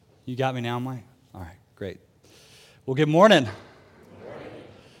You got me now, Mike? All right, great. Well, good morning.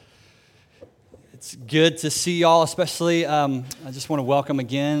 It's good to see y'all, especially I just want to welcome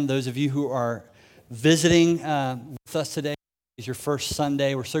again those of you who are visiting with us today. It's your first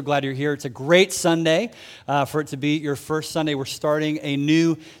Sunday. We're so glad you're here. It's a great Sunday for it to be your first Sunday. We're starting a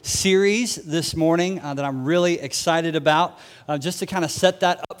new series this morning that I'm really excited about. Just to kind of set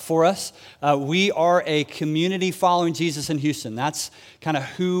that up for us, we are a community following Jesus in Houston. That's kind of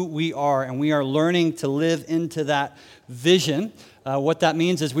who we are, and we are learning to live into that vision. What that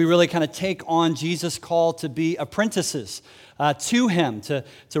means is we really kind of take on Jesus' call to be apprentices to Him, to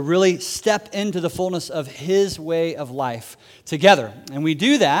really step into the fullness of His way of life together. And we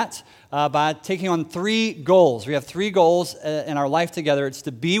do that by taking on three goals. We have three goals in our life together. It's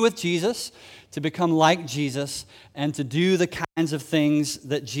to be with Jesus, to become like Jesus, and to do the kinds of things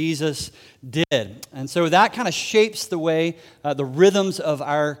that Jesus did. And so that kind of shapes the way, the rhythms of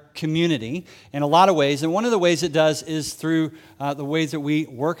our community in a lot of ways. And one of the ways it does is through the ways that we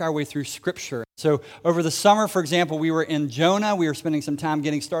work our way through Scripture. So over the summer, for example, we were in Jonah. We were spending some time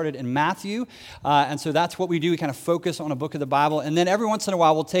getting started in Matthew. And so that's what we do. We kind of focus on a book of the Bible. And then every once in a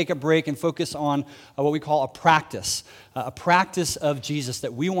while, we'll take a break and focus on what we call a practice of Jesus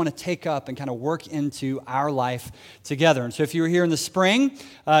that we want to take up and kind of work into our life together. And so if you were here in the spring,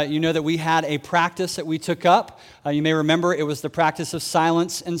 you know that we had a practice that we took up. You may remember it was the practice of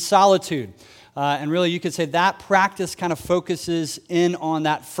silence and solitude. And really, you could say that practice kind of focuses in on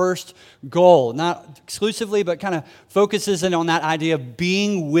that first goal, not exclusively, but kind of focuses in on that idea of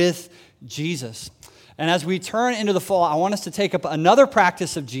being with Jesus. And as we turn into the fall, I want us to take up another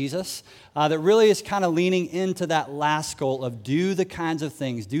practice of Jesus that really is kind of leaning into that last goal of do the kinds of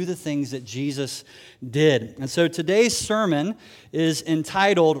things, do the things that Jesus did. And so today's sermon is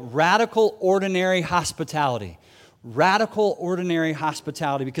entitled Radical Ordinary Hospitality. Radical ordinary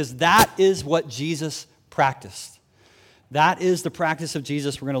hospitality, because that is what Jesus practiced. That is the practice of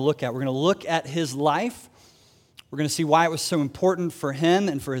Jesus we're going to look at. We're going to look at His life. We're going to see why it was so important for Him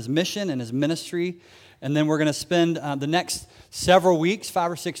and for His mission and His ministry. And then we're going to spend the next several weeks,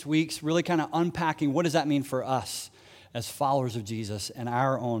 5 or 6 weeks, really kind of unpacking what does that mean for us as followers of Jesus and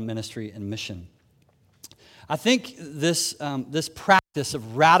our own ministry and mission. I think this practice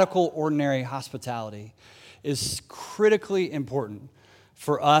of radical ordinary hospitality is critically important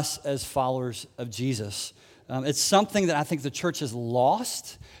for us as followers of Jesus. It's something that I think the church has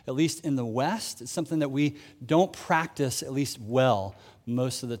lost, at least in the West. It's something that we don't practice at least well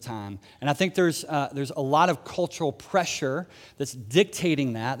most of the time. And I think there's a lot of cultural pressure that's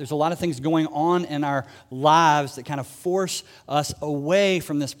dictating that. There's a lot of things going on in our lives that kind of force us away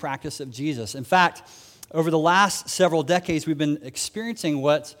from this practice of Jesus. In fact, over the last several decades, we've been experiencing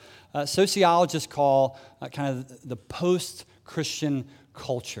what sociologists call kind of the post-Christian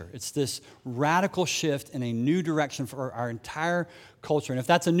culture. It's this radical shift in a new direction for our entire culture. And if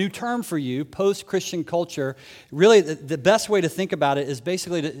that's a new term for you, post-Christian culture, really the best way to think about it is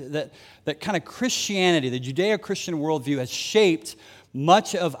basically that kind of Christianity, the Judeo-Christian worldview has shaped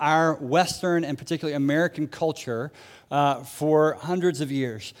much of our Western and particularly American culture for hundreds of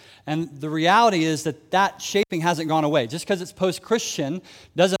years. And the reality is that shaping hasn't gone away. Just because it's post-Christian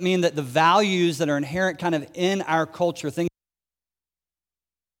doesn't mean that the values that are inherent kind of in our culture, things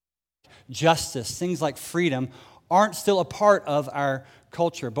like justice, things like freedom, aren't still a part of our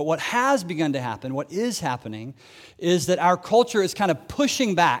culture. But what has begun to happen, what is happening, is that our culture is kind of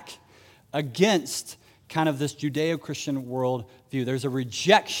pushing back against kind of this Judeo-Christian worldview. There's a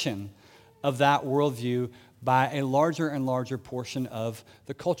rejection of that worldview by a larger and larger portion of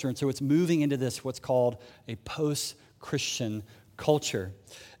the culture. And so it's moving into this, what's called a post-Christian culture.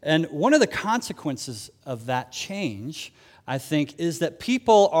 And one of the consequences of that change, I think, is that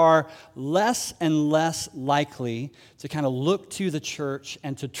people are less and less likely to kind of look to the church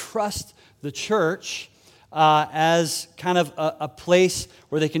and to trust the church as kind of a place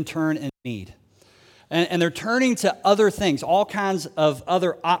where they can turn in need. And they're turning to other things. All kinds of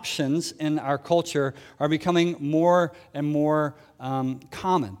other options in our culture are becoming more and more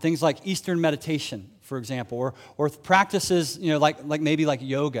common. Things like Eastern meditation, for example, or practices, like maybe like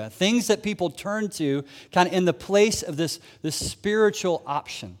yoga. Things that people turn to kind of in the place of this spiritual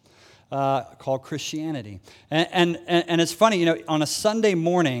option called Christianity. And it's funny, on a Sunday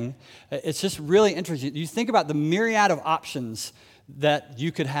morning, it's just really interesting. You think about the myriad of options that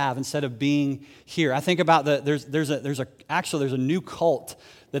you could have instead of being here. I think about there's a new cult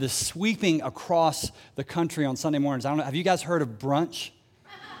that is sweeping across the country on Sunday mornings. I don't know. Have you guys heard of brunch?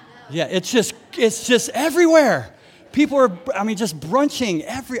 Yeah, it's just everywhere. People are, just brunching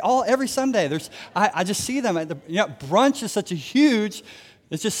every Sunday. I just see them at brunch is such a huge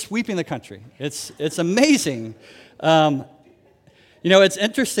It's just sweeping the country. It's amazing. It's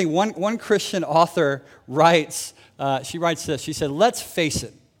interesting. One Christian author writes, she writes this. She said, let's face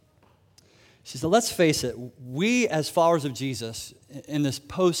it. She said, let's face it. We as followers of Jesus in this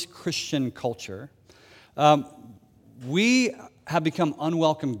post-Christian culture, we have become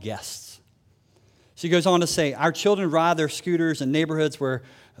unwelcome guests. She goes on to say, our children ride their scooters in neighborhoods where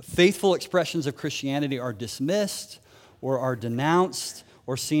faithful expressions of Christianity are dismissed or are denounced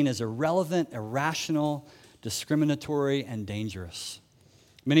or seen as irrelevant, irrational, discriminatory, and dangerous.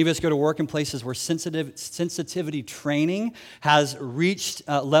 Many of us go to work in places where sensitivity training has reached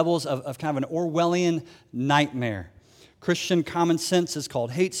levels of kind of an Orwellian nightmare. Christian common sense is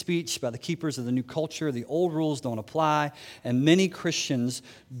called hate speech by the keepers of the new culture. The old rules don't apply, and many Christians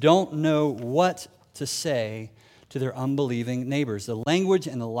don't know what to say to their unbelieving neighbors. The language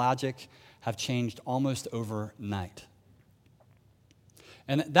and the logic have changed almost overnight.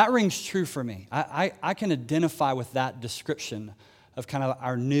 And that rings true for me. I can identify with that description of kind of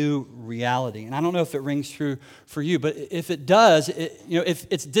our new reality. And I don't know if it rings true for you, but if it does, if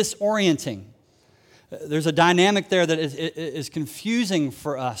it's disorienting. There's a dynamic there that is confusing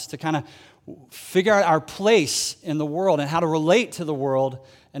for us to kind of figure out our place in the world and how to relate to the world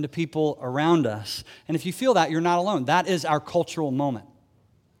and to people around us. And if you feel that, you're not alone. That is our cultural moment.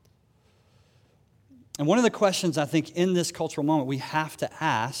 And one of the questions I think in this cultural moment we have to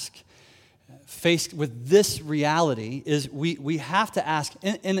ask, faced with this reality, is we have to ask,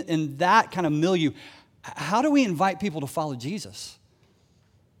 in that kind of milieu, how do we invite people to follow Jesus?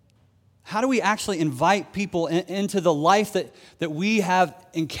 How do we actually invite people into the life that we have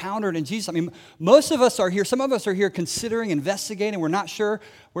encountered in Jesus? I mean, most of us are here, some of us are here considering, investigating, we're not sure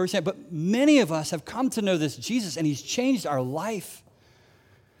where we're standing, but many of us have come to know this Jesus, and he's changed our life.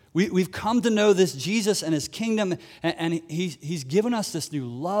 We've come to know this Jesus and his kingdom, and he's given us this new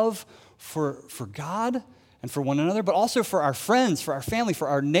love for God and for one another, but also for our friends, for our family, for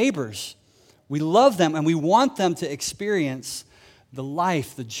our neighbors. We love them, and we want them to experience the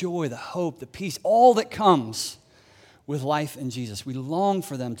life, the joy, the hope, the peace, all that comes with life in Jesus. We long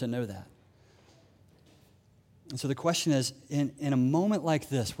for them to know that. And so the question is, in a moment like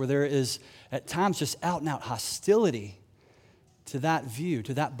this, where there is at times just out and out hostility to that view,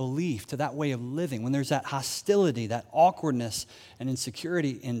 to that belief, to that way of living, when there's that hostility, that awkwardness and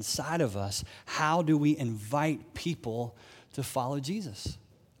insecurity inside of us, how do we invite people to follow Jesus?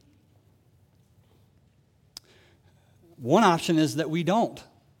 One option is that we don't.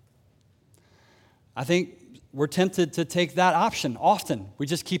 I think we're tempted to take that option often. We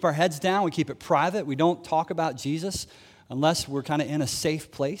just keep our heads down, we keep it private, we don't talk about Jesus unless we're kind of in a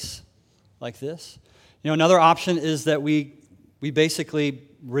safe place like this. Another option is that we basically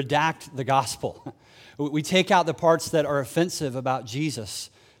redact the gospel. We take out the parts that are offensive about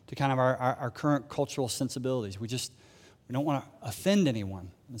Jesus to kind of our current cultural sensibilities. We don't want to offend anyone,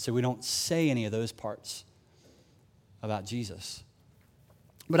 and so we don't say any of those parts about Jesus.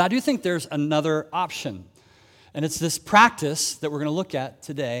 But I do think there's another option, and it's this practice that we're going to look at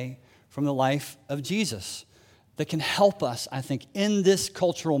today from the life of Jesus that can help us, I think, in this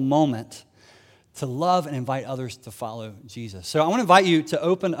cultural moment to love and invite others to follow Jesus. So I want to invite you to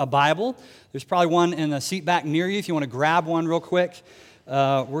open a Bible. There's probably one in a seat back near you if you want to grab one real quick.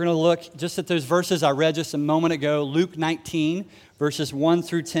 We're going to look just at those verses I read just a moment ago, Luke 19, verses 1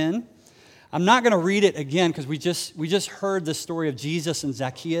 through 10. I'm not going to read it again because we just heard the story of Jesus and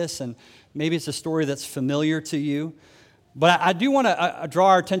Zacchaeus, and maybe it's a story that's familiar to you. But I do want to draw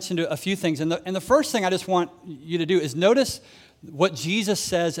our attention to a few things. And the first thing I just want you to do is notice what Jesus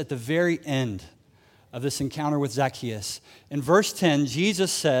says at the very end of this encounter with Zacchaeus. In verse 10,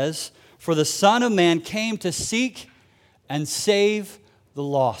 Jesus says, "For the Son of Man came to seek and save the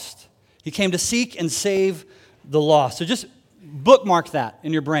lost." He came to seek and save the lost. So just bookmark that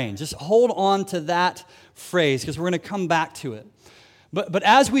in your brain. Just hold on to that phrase because we're going to come back to it. But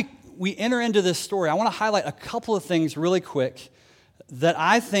as we enter into this story, I want to highlight a couple of things really quick that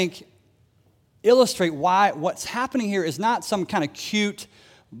I think illustrate why what's happening here is not some kind of cute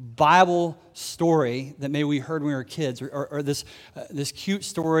Bible story that maybe we heard when we were kids, or this cute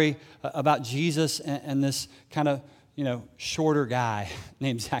story about Jesus and this kind of shorter guy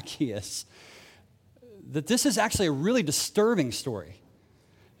named Zacchaeus. That this is actually a really disturbing story.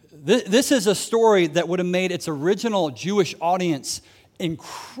 This is a story that would have made its original Jewish audience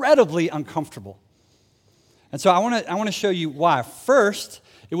incredibly uncomfortable. And so I want to show you why. First,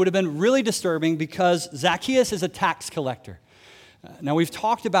 it would have been really disturbing because Zacchaeus is a tax collector. Now, we've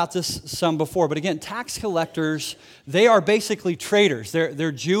talked about this some before, but again, tax collectors, they are basically traitors.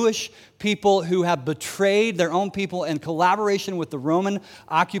 They're Jewish people who have betrayed their own people in collaboration with the Roman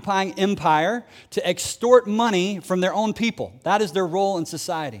occupying empire to extort money from their own people. That is their role in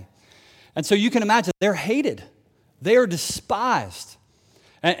society. And so you can imagine they're hated. They are despised.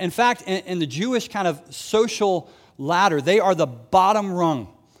 In fact, in the Jewish kind of social ladder, they are the bottom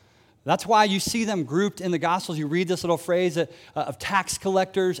rung. That's why you see them grouped in the Gospels. You read this little phrase of tax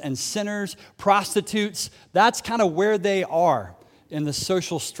collectors and sinners, prostitutes. That's kind of where they are in the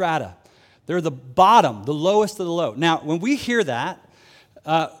social strata. They're the bottom, the lowest of the low. Now, when we hear that,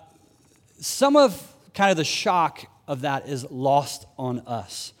 some of kind of the shock of that is lost on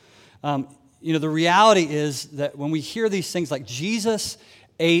us. The reality is that when we hear these things like Jesus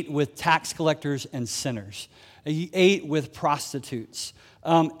ate with tax collectors and sinners, he ate with prostitutes,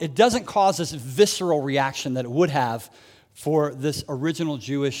 it doesn't cause this visceral reaction that it would have for this original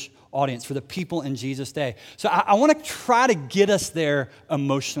Jewish audience, for the people in Jesus' day. So I want to try to get us there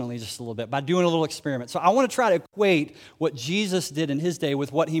emotionally just a little bit by doing a little experiment. So I want to try to equate what Jesus did in his day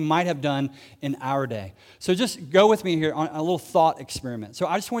with what he might have done in our day. So just go with me here on a little thought experiment. So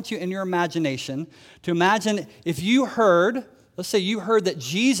I just want you in your imagination to imagine if you heard, let's say you heard that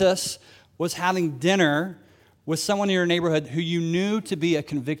Jesus was having dinner with someone in your neighborhood who you knew to be a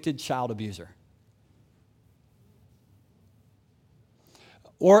convicted child abuser.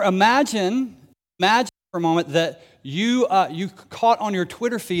 Or imagine for a moment that you caught on your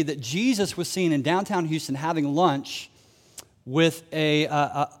Twitter feed that Jesus was seen in downtown Houston having lunch with a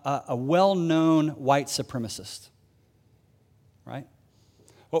well-known white supremacist, right?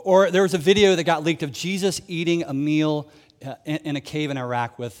 Or there was a video that got leaked of Jesus eating a meal in a cave in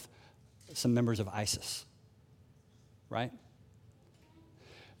Iraq with some members of ISIS. Right?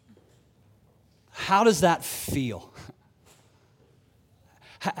 How does that feel?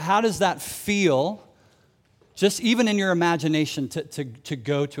 How does that feel, just even in your imagination, to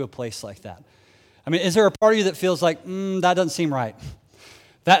go to a place like that? I mean, is there a part of you that feels like, that doesn't seem right?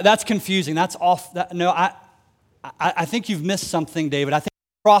 That's confusing. That's off. No, I think you've missed something, David. I think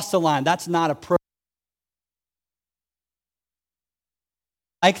you crossed the line. That's not appropriate.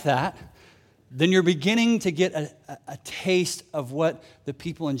 Like that, then you're beginning to get a taste of what the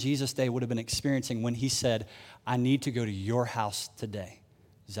people in Jesus' day would have been experiencing when he said, I need to go to your house today,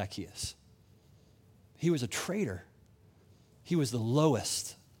 Zacchaeus. He was a traitor. He was the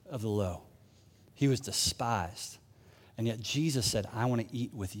lowest of the low. He was despised. And yet Jesus said, I want to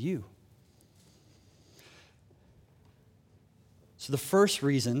eat with you. So the first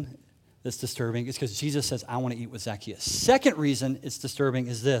reason that's disturbing is because Jesus says, I want to eat with Zacchaeus. Second reason it's disturbing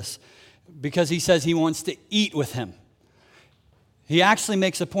is this. Because he says he wants to eat with him. He actually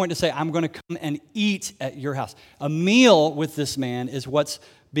makes a point to say, I'm going to come and eat at your house. A meal with this man is what's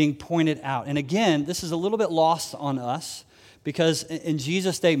being pointed out. And again, this is a little bit lost on us because in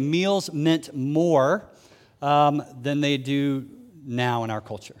Jesus' day, meals meant more than they do now in our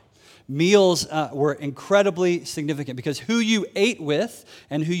culture. Meals were incredibly significant because who you ate with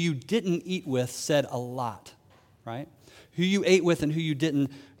and who you didn't eat with said a lot, right? Who you ate with and who you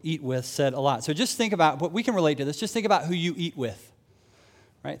didn't eat with said a lot. So just think about, what we can relate to this, just think about who you eat with,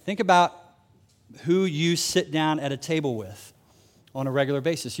 right? Think about who you sit down at a table with on a regular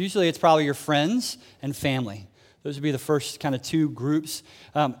basis. Usually it's probably your friends and family. Those would be the first kind of two groups.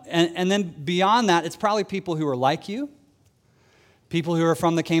 And then beyond that, it's probably people who are like you, people who are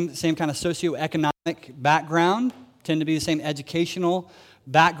from the same kind of socioeconomic background, tend to be the same educational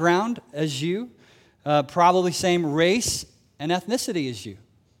background as you, probably same race and ethnicity as you.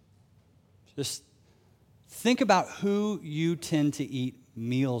 Just think about who you tend to eat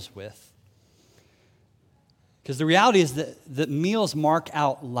meals with. Because the reality is that meals mark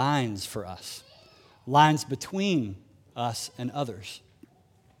out lines for us, lines between us and others.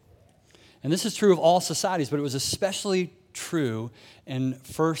 And this is true of all societies, but it was especially true in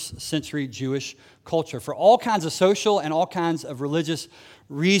first century Jewish culture for all kinds of social and all kinds of religious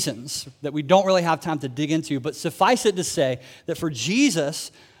reasons that we don't really have time to dig into. But suffice it to say that for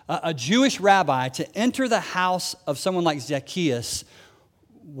Jesus, a Jewish rabbi, to enter the house of someone like Zacchaeus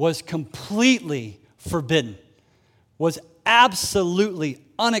was completely forbidden, was absolutely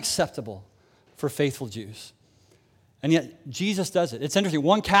unacceptable for faithful Jews. And yet Jesus does it. It's interesting.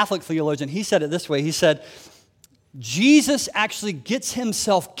 One Catholic theologian, he said it this way. He said, Jesus actually gets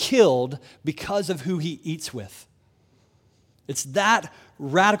himself killed because of who he eats with. It's that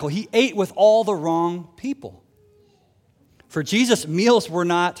radical. He ate with all the wrong people. For Jesus, meals were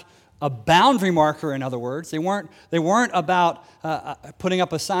not a boundary marker, in other words. They weren't about putting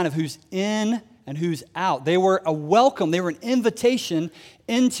up a sign of who's in and who's out. They were a welcome, they were an invitation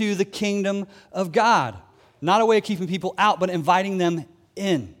into the kingdom of God. Not a way of keeping people out, but inviting them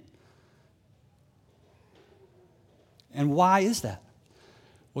in. And why is that?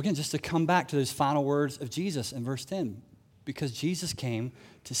 Well, again, just to come back to those final words of Jesus in verse 10. Because Jesus came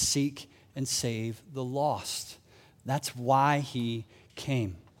to seek and save the lost. That's why he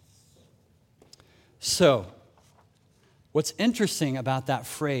came. So, what's interesting about that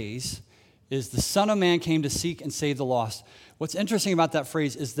phrase is the Son of Man came to seek and save the lost. What's interesting about that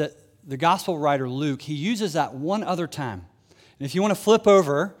phrase is that the gospel writer Luke, he uses that one other time. And if you want to flip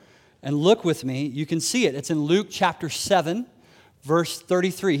over and look with me, you can see it. It's in Luke chapter 7, verse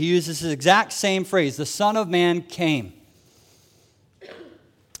 33. He uses the exact same phrase, the Son of Man came.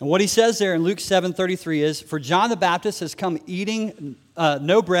 And what he says there in Luke 7:33 is, "For John the Baptist has come eating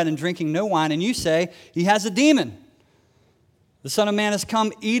no bread and drinking no wine, and you say he has a demon. The Son of Man has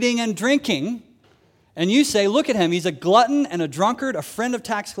come eating and drinking, and you say, look at him, he's a glutton and a drunkard, a friend of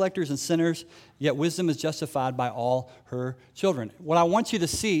tax collectors and sinners, yet wisdom is justified by all her children." What I want you to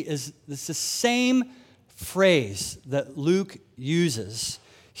see is it's the same phrase that Luke uses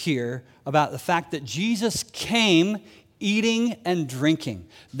here about the fact that Jesus came eating and drinking.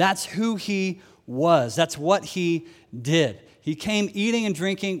 That's who he was. That's what he did. He came eating and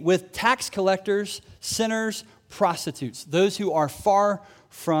drinking with tax collectors, sinners, prostitutes, those who are far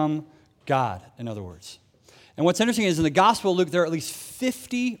from God, in other words. And what's interesting is in the Gospel of Luke, there are at least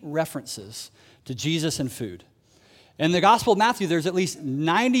 50 references to Jesus and food. In the Gospel of Matthew, there's at least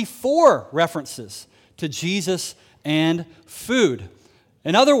 94 references to Jesus and food.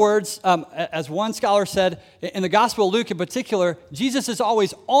 In other words, as one scholar said, in the Gospel of Luke in particular, Jesus is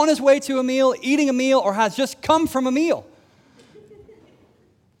always on his way to a meal, eating a meal, or has just come from a meal.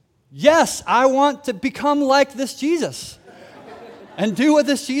 Yes, I want to become like this Jesus and do what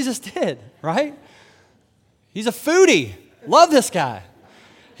this Jesus did, right? He's a foodie. Love this guy.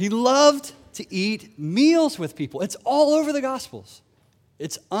 He loved to eat meals with people. It's all over the Gospels.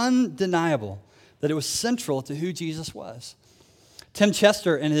 It's undeniable that it was central to who Jesus was. Tim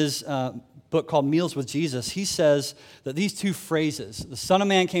Chester, in his book called Meals with Jesus, he says that these two phrases, the Son of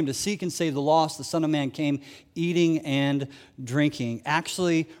Man came to seek and save the lost, the Son of Man came eating and drinking,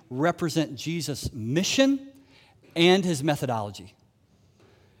 actually represent Jesus' mission and his methodology.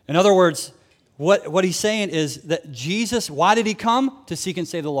 In other words, what he's saying is that Jesus, why did he come? To seek and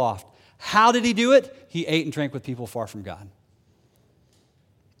save the lost. How did he do it? He ate and drank with people far from God.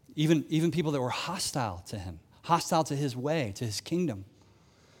 Even people that were hostile to him. Hostile to his way, to his kingdom.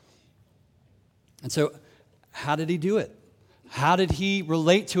 And so, how did he do it? How did he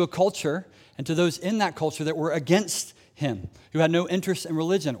relate to a culture and to those in that culture that were against him, who had no interest in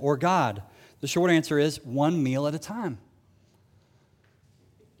religion or God? The short answer is one meal at a time.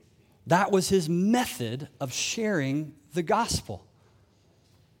 That was his method of sharing the gospel.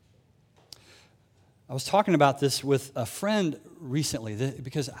 I was talking about this with a friend recently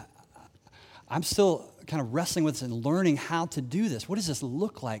because I'm still kind of wrestling with this and learning how to do this. What does this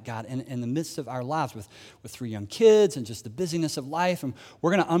look like, God, in the midst of our lives with 3 young kids and just the busyness of life? And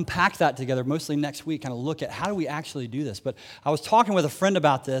we're going to unpack that together mostly next week, kind of look at how do we actually do this. But I was talking with a friend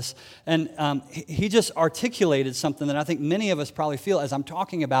about this, and he just articulated something that I think many of us probably feel as I'm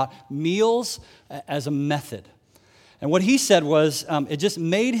talking about meals as a method. And what he said was it just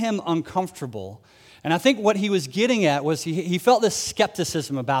made him uncomfortable. And I think what he was getting at was he felt this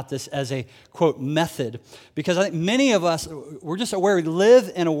skepticism about this as a, quote, method. Because I think many of us, we're just aware we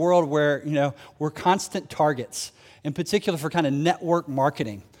live in a world where, we're constant targets, in particular for kind of network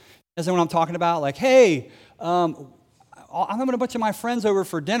marketing. That's what I'm talking about. Like, hey, I'm having a bunch of my friends over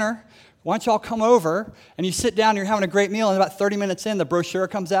for dinner. Why don't y'all come over? And you sit down and you're having a great meal, and about 30 minutes in, the brochure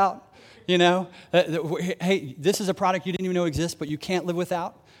comes out. Hey, this is a product you didn't even know exists, but you can't live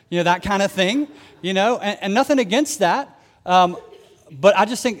without. That kind of thing, and nothing against that. But I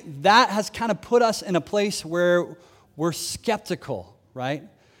just think that has kind of put us in a place where we're skeptical, right?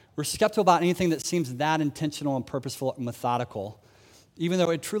 We're skeptical about anything that seems that intentional and purposeful and methodical, even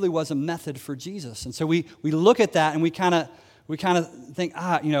though it truly was a method for Jesus. And so we look at that and we kind of think,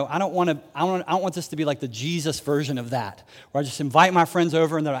 I don't want this to be like the Jesus version of that, where I just invite my friends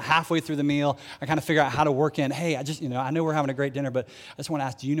over and then halfway through the meal, I kind of figure out how to work in, hey, I know we're having a great dinner, but I just want to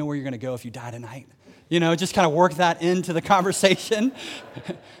ask, do you know where you're going to go if you die tonight? Just kind of work that into the conversation,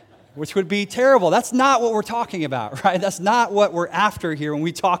 which would be terrible. That's not what we're talking about, right? That's not what we're after here when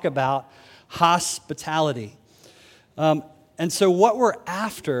we talk about hospitality. And so what we're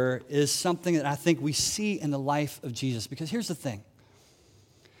after is something that I think we see in the life of Jesus. Because here's the thing.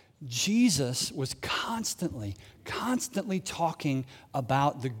 Jesus was constantly talking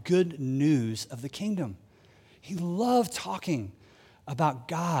about the good news of the kingdom. He loved talking about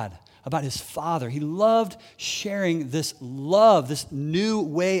God, about his Father. He loved sharing this love, this new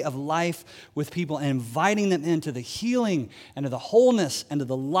way of life with people and inviting them into the healing and to the wholeness and to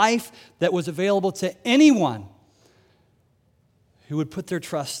the life that was available to anyone who would put their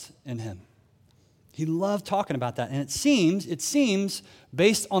trust in him. He loved talking about that. And it seems,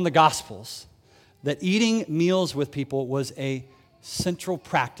 based on the Gospels, that eating meals with people was a central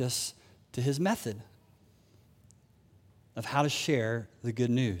practice to his method of how to share the good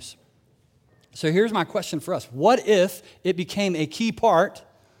news. So here's my question for us. What if it became a key part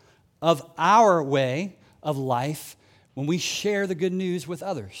of our way of life when we share the good news with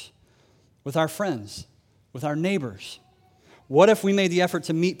others, with our friends, with our neighbors? What if we made the effort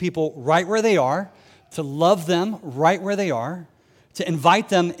to meet people right where they are, to love them right where they are, to invite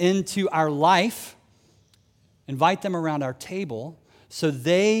them into our life, invite them around our table so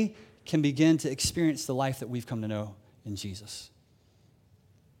they can begin to experience the life that we've come to know in Jesus?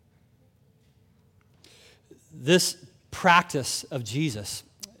 This practice of Jesus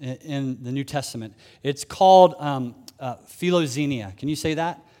in the New Testament, it's called philoxenia. Can you say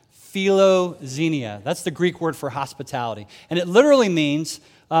that? Philoxenia. That's the Greek word for hospitality. And it literally means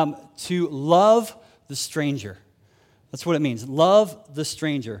to love the stranger. That's what it means. Love the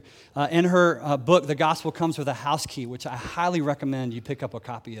stranger. In her book, The Gospel Comes with a House Key, which I highly recommend you pick up a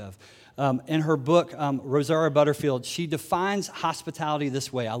copy of. In her book, Rosaria Butterfield, she defines hospitality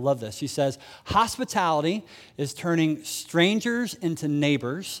this way. I love this. She says, hospitality is turning strangers into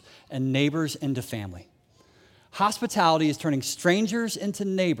neighbors and neighbors into family. Hospitality is turning strangers into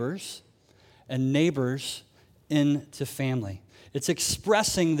neighbors and neighbors into family. It's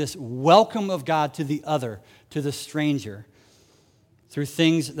expressing this welcome of God to the other, to the stranger, through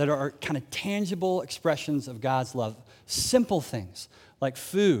things that are kind of tangible expressions of God's love. Simple things like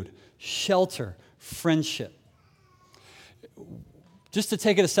food, shelter, friendship. Just to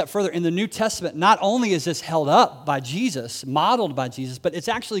take it a step further, in the New Testament, not only is this held up by Jesus, modeled by Jesus, but it's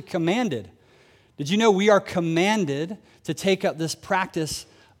actually commanded. Did you know we are commanded to take up this practice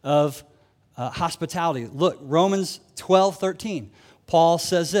of hospitality? Look, Romans 12:13. Paul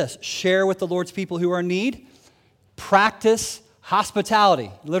says this: share with the Lord's people who are in need. Practice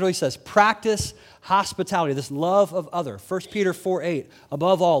hospitality. It literally says, practice hospitality, this love of other. 1 Peter 4:8.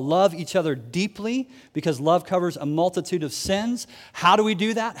 Above all, love each other deeply because love covers a multitude of sins. How do we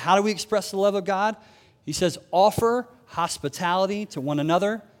do that? How do we express the love of God? He says, offer hospitality to one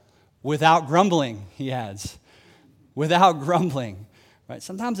another without grumbling, he adds. Without grumbling. Right?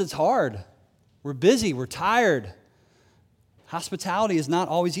 Sometimes it's hard. We're busy. We're tired. Hospitality is not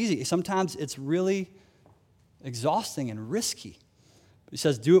always easy. Sometimes it's really exhausting and risky. He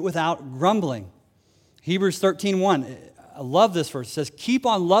says, do it without grumbling. Hebrews 13:1. I love this verse. It says, keep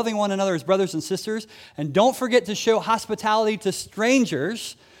on loving one another as brothers and sisters, and don't forget to show hospitality to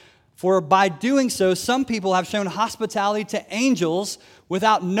strangers, for by doing so, some people have shown hospitality to angels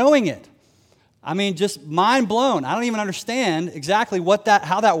without knowing it. I mean, just mind blown. I don't even understand exactly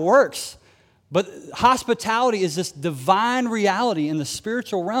how that works. But hospitality is this divine reality in the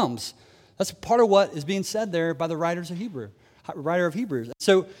spiritual realms. That's part of what is being said there by the writer of Hebrews.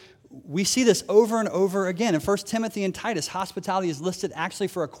 So we see this over and over again. In 1 Timothy and Titus, hospitality is listed actually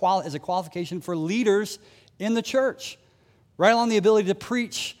as a qualification for leaders in the church. Right along the ability to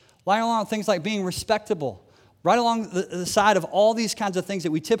preach, right along things like being respectable, right along the side of all these kinds of things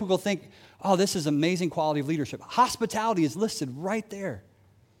that we typically think, oh, this is amazing quality of leadership. Hospitality is listed right there.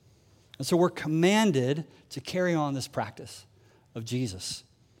 And so we're commanded to carry on this practice of Jesus.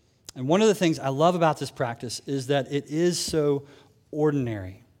 And one of the things I love about this practice is that it is so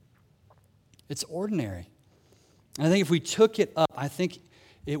ordinary. It's ordinary. And I think if we took it up, I think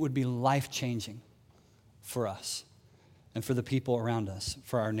it would be life-changing for us and for the people around us,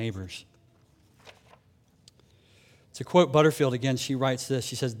 for our neighbors. To quote Butterfield again, she writes this.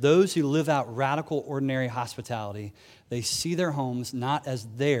 She says, those who live out radical, ordinary hospitality, they see their homes not as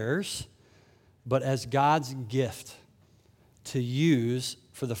theirs, but as God's gift to use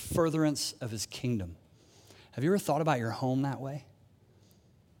for the furtherance of his kingdom. Have you ever thought about your home that way?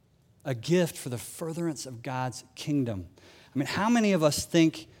 A gift for the furtherance of God's kingdom. I mean, how many of us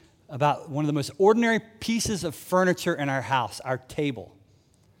think about one of the most ordinary pieces of furniture in our house, our table,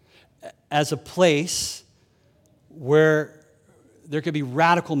 as a place where there could be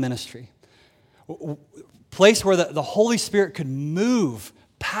radical ministry, a place where the Holy Spirit could move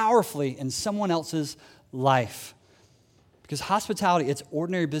powerfully in someone else's life? Because hospitality, it's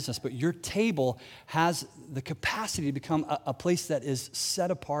ordinary business, but your table has the capacity to become a place that is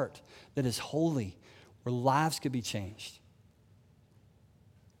set apart, that is holy, where lives could be changed.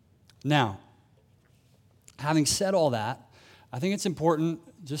 Now, having said all that, I think it's important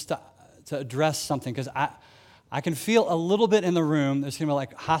just to address something, because I can feel a little bit in the room, there's going to be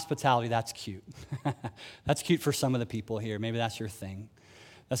like, hospitality, that's cute. That's cute for some of the people here. Maybe that's your thing.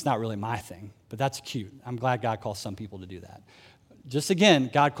 That's not really my thing, but that's cute. I'm glad God calls some people to do that. Just again,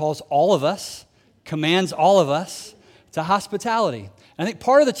 God calls all of us, commands all of us to hospitality. And I think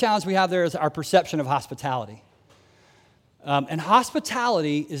part of the challenge we have there is our perception of hospitality. And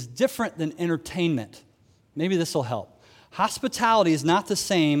hospitality is different than entertainment. Maybe this will help. Hospitality is not the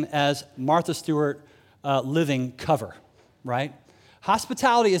same as Martha Stewart living cover, right?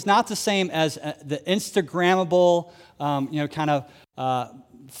 Hospitality is not the same as the Instagrammable, kind of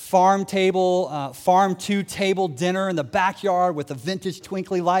farm to table dinner in the backyard with the vintage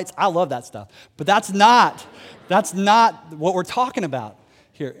twinkly lights. I love that stuff. But that's not what we're talking about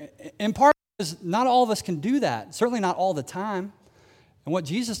here. In part, because not all of us can do that, certainly not all the time. And what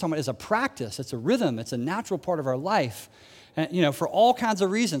Jesus is talking about is a practice, it's a rhythm, it's a natural part of our life. And, for all kinds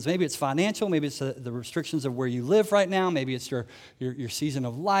of reasons. Maybe it's financial, maybe it's the restrictions of where you live right now, maybe it's your season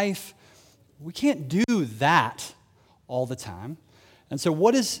of life. We can't do that all the time. And so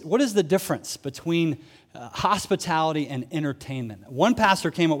what is the difference between hospitality and entertainment? One pastor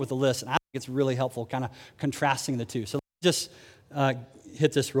came up with a list, and I think it's really helpful kind of contrasting the two. So let me just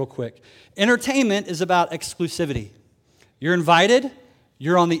hit this real quick. Entertainment is about exclusivity. You're invited,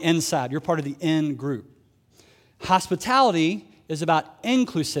 you're on the inside, you're part of the in group. Hospitality is about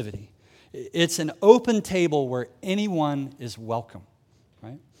inclusivity. It's an open table where anyone is welcome,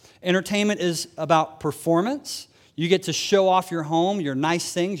 right? Entertainment is about performance. You get to show off your home, your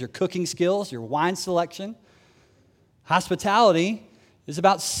nice things, your cooking skills, your wine selection. Hospitality is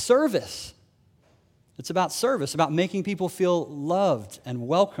about service. It's about service, about making people feel loved and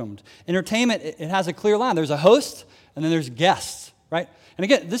welcomed. Entertainment, it has a clear line. There's a host, and then there's guests, right? And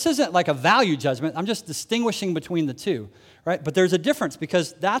again, this isn't like a value judgment. I'm just distinguishing between the two, right? But there's a difference,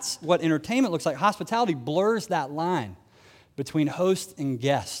 because that's what entertainment looks like. Hospitality blurs that line between host and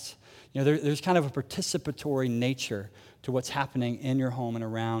guest. There's kind of a participatory nature to what's happening in your home and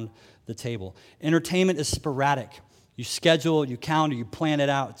around the table. Entertainment is sporadic. You schedule, you calendar, you plan it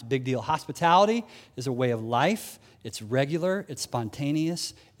out. It's a big deal. Hospitality is a way of life. It's regular. It's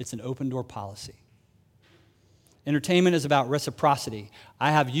spontaneous. It's an open-door policy. Entertainment is about reciprocity.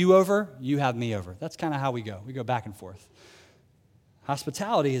 I have you over, you have me over. That's kind of how we go. We go back and forth.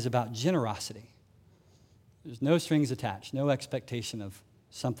 Hospitality is about generosity. There's no strings attached, no expectation of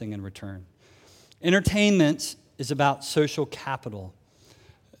something in return. Entertainment is about social capital.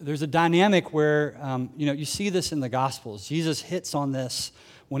 There's a dynamic where, you see this in the Gospels. Jesus hits on this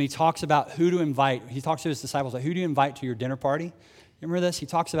when he talks about who to invite. He talks to his disciples about who do you invite to your dinner party? You remember this? He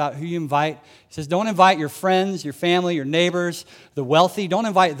talks about who you invite. He says, don't invite your friends, your family, your neighbors, the wealthy. Don't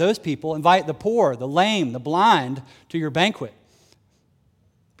invite those people. Invite the poor, the lame, the blind to your banquet,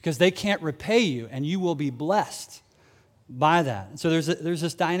 because they can't repay you, and you will be blessed by that. And so there's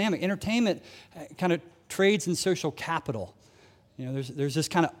this dynamic. Entertainment kind of trades in social capital. There's this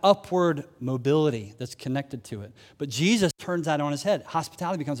kind of upward mobility that's connected to it. But Jesus turns that on his head.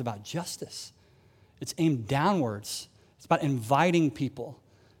 Hospitality becomes about justice. It's aimed downwards. It's about inviting people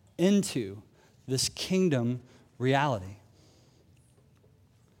into this kingdom reality.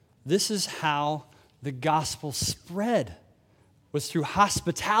 This is how the gospel spread, was through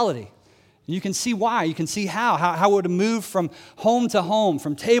hospitality. And you can see why. You can see how it would move from home to home,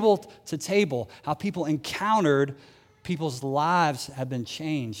 from table to table, how people encountered people's lives had been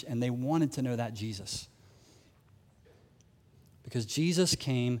changed, and they wanted to know that Jesus. Because Jesus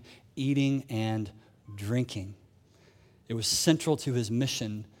came eating and drinking. It was central to his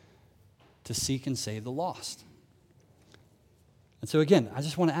mission to seek and save the lost. And so again, I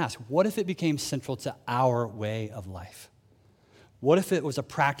just want to ask, what if it became central to our way of life? What if it was a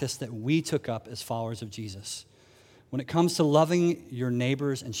practice that we took up as followers of Jesus? When it comes to loving your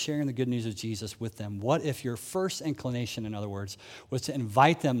neighbors and sharing the good news of Jesus with them, what if your first inclination, in other words, was to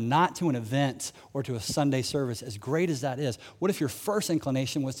invite them not to an event or to a Sunday service, as great as that is? What if your first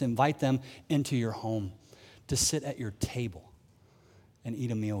inclination was to invite them into your home, to sit at your table and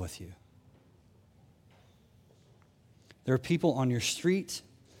eat a meal with you? There are people on your street,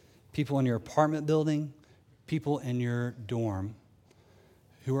 people in your apartment building, people in your dorm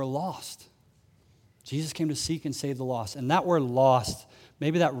who are lost. Jesus came to seek and save the lost. And that word lost,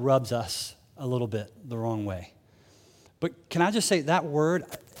 maybe that rubs us a little bit the wrong way. But can I just say that word,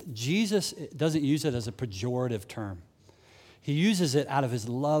 Jesus doesn't use it as a pejorative term. He uses it out of his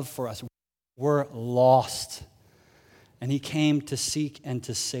love for us. We're lost, and he came to seek and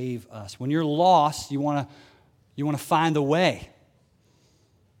to save us. When you're lost, you want to find the way.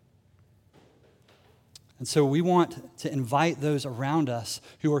 And so we want to invite those around us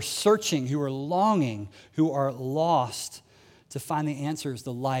who are searching, who are longing, who are lost, to find the answers,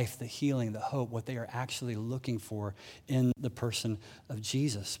 the life, the healing, the hope, what they are actually looking for in the person of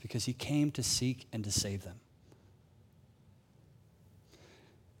Jesus, because he came to seek and to save them.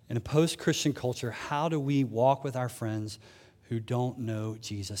 In a post-Christian culture, how do we walk with our friends who don't know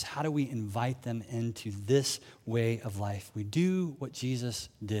Jesus? How do we invite them into this way of life? We do what Jesus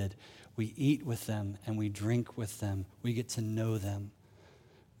did. We eat with them and we drink with them. We get to know them.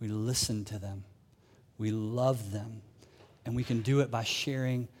 We listen to them. We love them. And we can do it by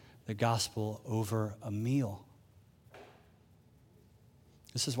sharing the gospel over a meal.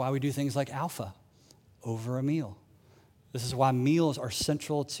 This is why we do things like Alpha over a meal. This is why meals are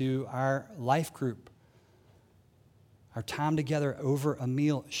central to our life group. Our time together over a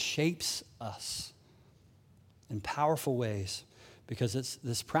meal shapes us in powerful ways because it's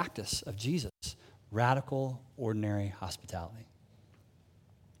this practice of Jesus, radical, ordinary hospitality.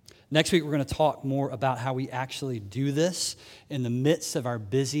 Next week, we're going to talk more about how we actually do this in the midst of our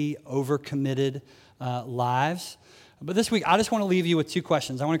busy, overcommitted lives. But this week, I just want to leave you with two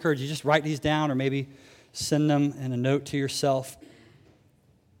questions. I want to encourage you, just write these down or maybe send them in a note to yourself.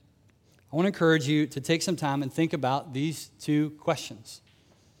 I want to encourage you to take some time and think about these two questions.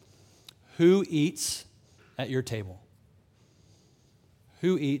 Who eats at your table?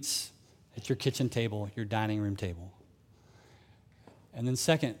 Who eats at your kitchen table, your dining room table? And then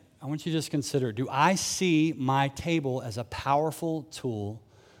second, I want you to just consider, do I see my table as a powerful tool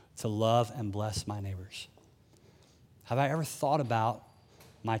to love and bless my neighbors? Have I ever thought about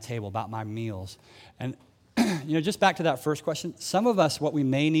my table, about my meals? And, just back to that first question, some of us, what we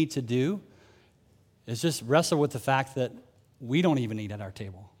may need to do is just wrestle with the fact that we don't even eat at our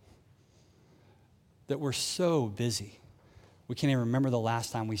table, that we're so busy. We can't even remember the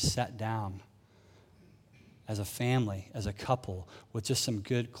last time we sat down as a family, as a couple, with just some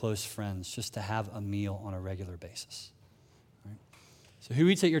good, close friends, just to have a meal on a regular basis. Right? So who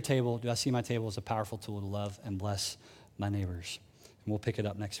eats at your table? Do I see my table as a powerful tool to love and bless my neighbors? And we'll pick it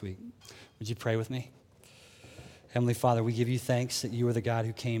up next week. Would you pray with me? Heavenly Father, we give you thanks that you are the God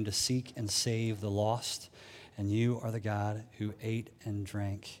who came to seek and save the lost, and you are the God who ate and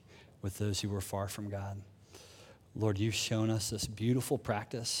drank with those who were far from God. Lord, you've shown us this beautiful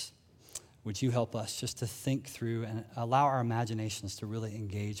practice. Would you help us just to think through and allow our imaginations to really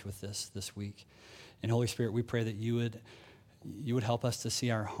engage with this week? And Holy Spirit, we pray that you would help us to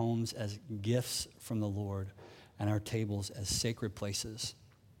see our homes as gifts from the Lord and our tables as sacred places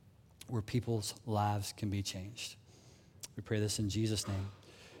where people's lives can be changed. We pray this in Jesus' name.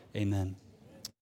 Amen.